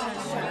plum?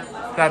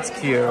 That's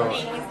cute.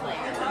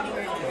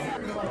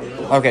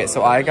 Okay,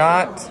 so I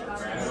got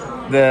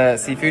the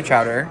seafood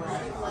chowder,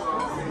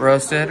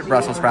 roasted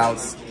Brussels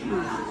sprouts,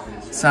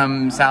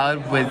 some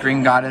salad with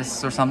green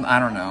goddess or something, I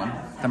don't know,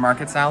 the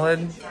market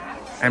salad,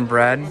 and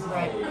bread.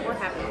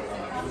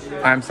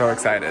 I'm so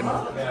excited.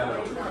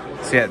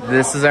 So yeah,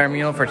 this is our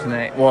meal for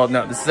tonight. Well,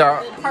 no, this is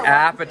our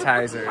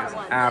appetizers.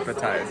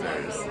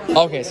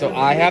 Okay, so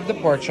I have the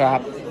pork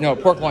chop, no,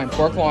 pork loin,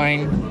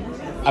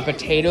 a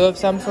potato of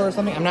some sort or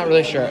something. I'm not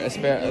really sure.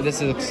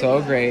 This looks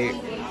so great.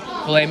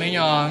 Filet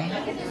mignon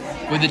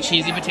with the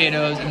cheesy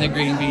potatoes and the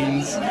green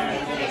beans.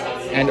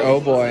 And oh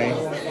boy,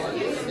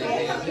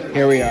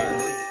 here we are.